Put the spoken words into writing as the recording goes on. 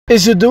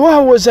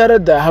Isuduwaha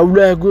Wasaarada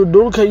Hawlaha Guud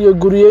dhulka iyo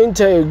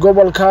guriyeynta ee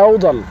gobolka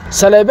G.Awdal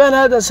Saleebaan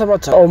Aadan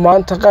Samata oo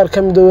maanta qaar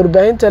ka mid ah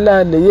warbaahinta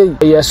la hadlayay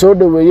ayaa soo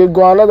dhaweeyay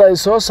go'aanada ay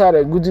soo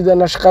saareen Gudida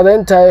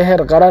Nashqadaynta ee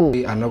heer qaran.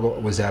 Anagu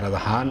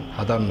wasaaradahan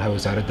hadaan nahay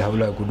Wasaarada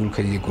Hawlaha Guud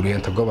dhulka iyo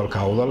guriyeynta gobolka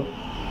G.Awdal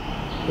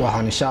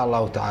waxaan insha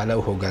Allah ta'ala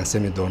u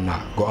hogaansami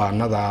doonaa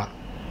go'aanada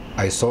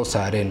ay soo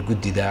saareen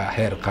Gudida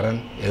heer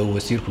qaran ee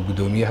wasiirka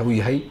gudoomiyaha u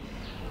yahay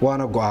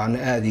waana go'aan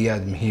aad iyo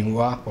aad muhiim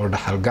u ah oo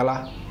dhaxalgal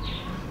ah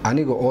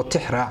aniga oo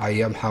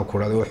tixraacaya maxaa ku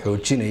raado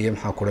xoojinaya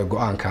maxaa ku raado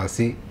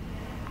go'aankaasi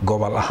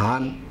gobol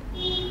ahaan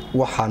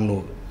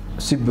waxaanu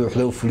si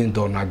buuxda u fulin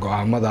doonaa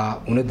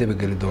go'aamada una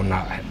dabageli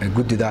doonaa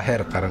Gudida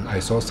heer qaran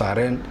ay soo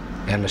saareen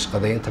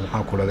nashqadaynta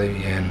maxaa ku raado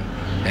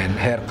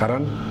heer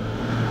qaran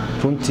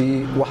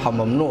runtii waxa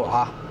mamnuuc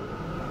ah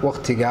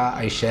waqtiga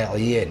ay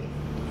shaaciyeen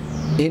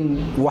in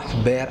wax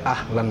beer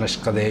ah la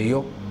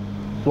nashqadeeyo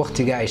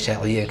waqtiga ay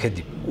shaaciyeen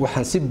kadib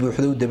waxaan si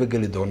buuxda u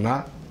dabageli doonaa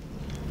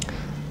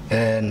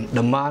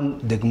dhammaan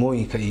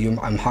degmooyinka iyo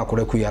maxaa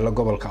ku yaala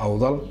gobolka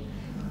G.Awdal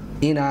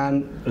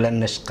inaan la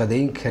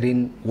nashqadayn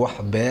karin wax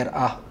beer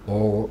ah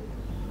oo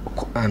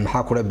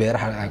maxaa ku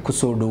beeraha ku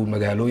soo dhow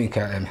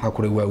magaalooyinka maxaa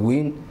ku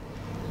waaweyn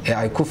ee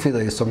ay ku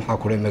fidayso maxaa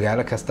ku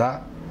magaalo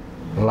kasta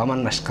lama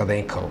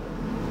nashqadayn karo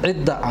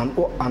cidda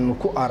aan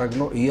ku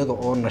aragno iyada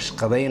oo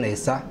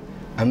nashqadaynaysa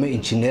ama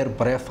engineer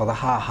bareefada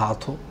ha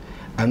ahaato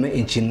ama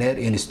engineer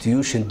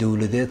institution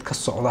dawladeed ka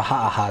socda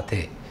ha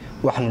ahaatee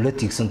waxaanu la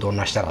tiigsan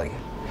doonaa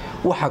sharciga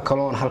waxa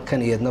kale oo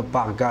halkan iyadna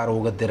baaq gaar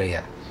uga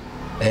diraya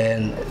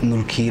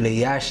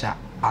mulkiilayaasha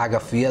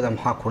cagafiyada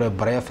maxaa ku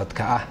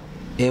bareefadka ah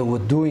ee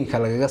wadooyinka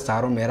lagaga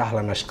saaro meelaha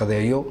la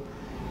nashqadeeyo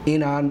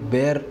inaan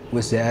beer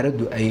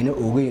wasaaraddu ayna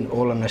ogeyn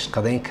oo la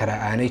nashqadayn kara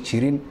aanay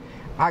jirin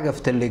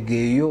cagafta la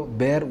geeyo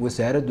beer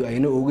wasaaraddu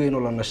ayna ogeyn oo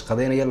la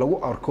nashqadaynayo lagu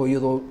arko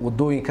iyadoo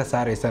wadooyin ka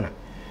saareysana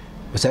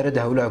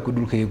wasaaradda hawlaha ku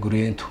dhulka iyo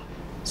guriyeyntu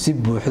si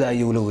buuxda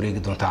ay ula wareegi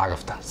doontaa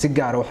cagafta si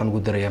gaar ah waxaan ugu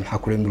darayaa maxaa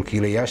ku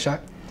mulkiilayaasha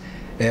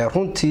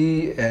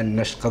runtii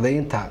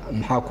nashqadaynta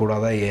maxaa ku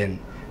raadayeen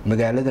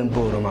magaaladan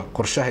Boorama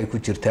qorshahay ku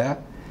jirtaa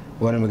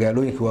waana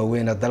magaalooyinka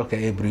waaweyn ee dalka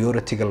ee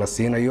priority-ga la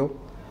siinayo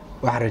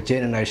waxaan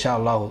rajaynaynaa insha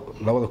Allah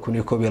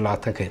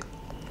 2021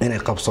 inay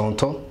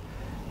qabsoonto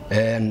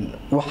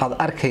waxaad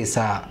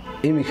arkaysaa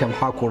imika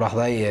maxaa ku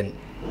raadayeen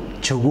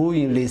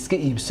jagooyin la iska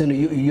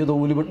iibsanayo iyadoo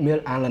waliba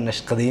meel aan la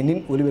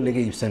nashqadaynin waliba laga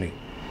iibsanayo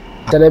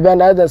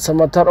Saleebaan Aadan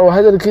Samata oo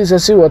hadalkiisa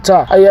si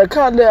wata ayaa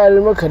ka hadlay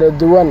arrimo kala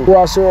duwan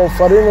kuwaas oo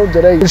fariin u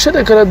diray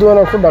bulshada kala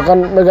duwan ku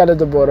dhaqan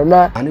magaalada Boorama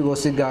anigoo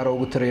si gaar ah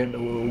ugu tiray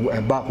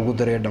baaq ugu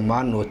diray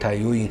dhammaan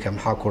nootayooyinka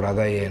maxaa ku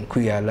raadayeen ku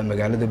yaala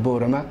magaalada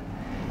Boorama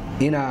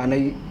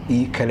inaanay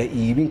kala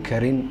iibin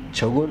karin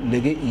jago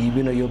laga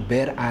iibinayo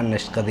beer aan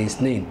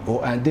nashqadaysnayn oo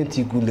aan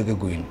dantii guud laga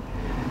goyn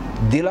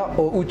dila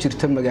oo u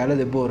jirta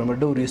magaalada Boorama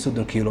dhowr iyo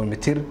 30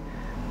 kiiloomitir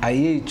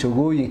ayay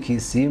jagooyinkii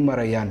sii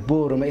marayaan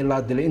Boorama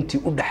ilaa dila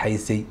intii u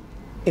dhaxaysay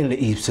in la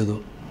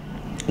iibsado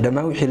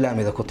dhamaan wixii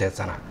laamida ku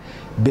teedsanaa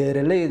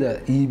beeralayda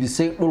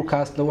iibisay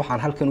dhulkaasna waxaan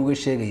halkan uga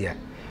sheegayaa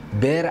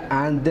beer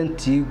aan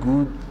dantii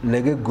guud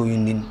laga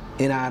goynin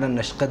inaanan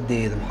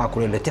nashqadeeda maxaa ku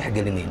la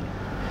tixgelinin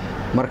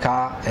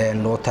marka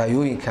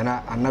nootayooyinkana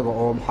annaga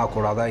oo maxaa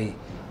ku raday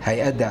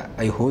hay'adda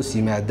ay hoos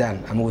yimaadaan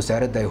ama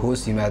wasaaradda ay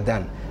hoos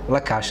yimaadaan la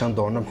kaashan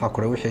doono maxaa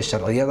ku wixii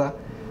sharciyada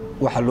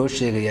waxa loo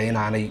sheegayaa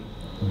inaanay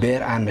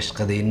beer aan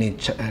nashqadaynin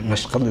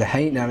nashqad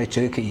lahayn aan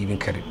jago ka iibin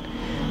karin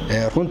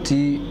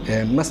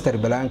runtii master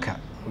plan-ka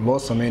loo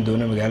sameyn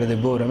doono magaalada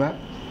Boorama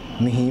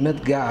muhiimad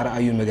gaar ah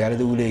ayuu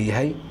magaalada u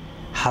leeyahay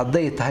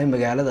haday tahay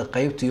magaalada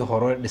qaybtii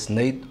hore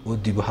dhisnayd oo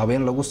dib u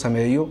habeyn lagu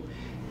sameeyo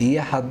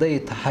iyo haday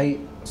tahay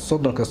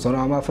 30 sano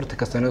ama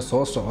 40 sano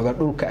soo socda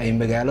dhulka ay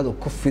magaalada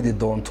ku fidi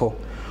doonto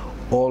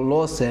oo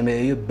loo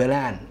sameeyo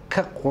balaan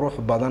ka qurux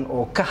badan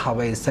oo ka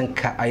habaysan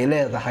ka ay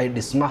leedahay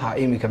dhismaha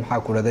imika maxaa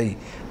ku raday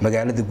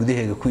magaalada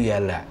gudaheega ku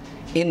yaala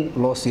in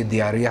loo sii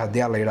diyaariyo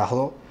hadii la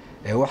yiraahdo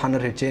waxaan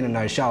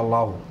rajaynaynaa insha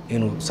Allah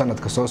inuu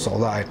sanadka soo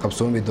socda ay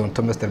qabsoomi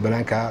doonto master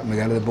plan-ka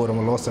magaalada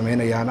Boorama loo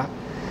sameeynayaana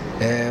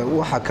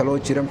waxa kale oo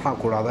jira maxaa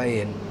ku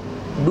raday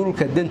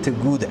dhulka danta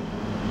guuda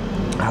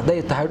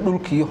haday tahay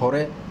dhulkii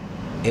hore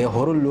ee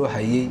hore loo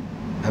hayay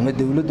ama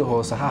dawladda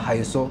hoose ha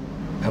hayso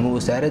ama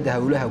wasaaradda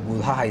hawlaha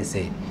guud ha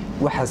haysay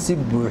waxa si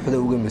buuxda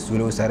uga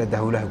mas'uul wasaaradda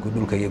hawlaha guud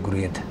dhulka iyo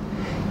guriyeynta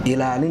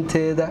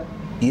ilaalinteeda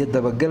iyo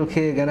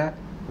dabagalkeegana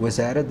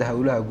wasaaradda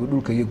hawlaha guud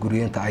dhulka iyo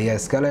guriyeynta ayaa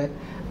iskale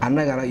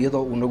annagana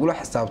iyadoo uu nagula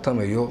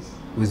xisaabtamayo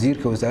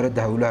wasiirka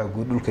wasaaradda hawlaha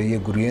guud dhulka iyo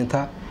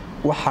guriyeynta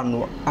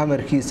waxaanu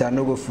amarkiisa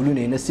anagoo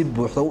fulinayna si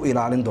buuxda u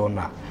ilaalin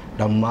doonaa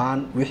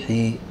dhammaan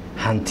wixii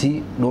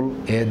hanti dhul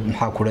ee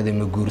maxaa ku raday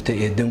maguurta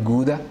ee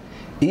danguuda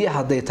iyo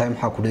haday tahay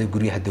maxaa ku raday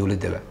guriyaha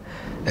dawladda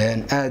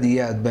aad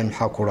iyo aad baan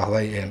maxaa ku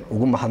raday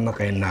ugu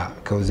mahadnaqaynaa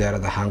ka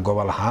wasaaradda ahaan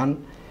gobol ahaan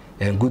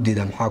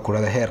Gudida maxaa ku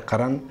raday heer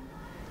qaran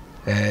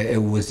ee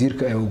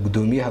wasiirka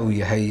gudoomiyaha uu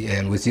yahay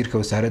wasiirka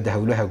wasaaradda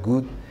hawlaha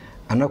guud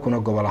annaguna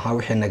gobol ahaan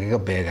wixii nagaga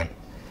beegan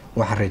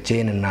waxaan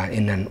rajaynaynaa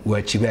inaan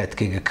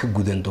waajibaadkayga ka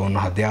gudan doono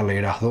hadii la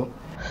yiraahdo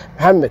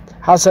Maxamed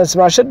Xasan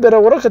Ismaashad Bere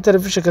wararka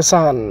telefishinka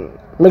Sahan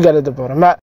magaalada Boorama.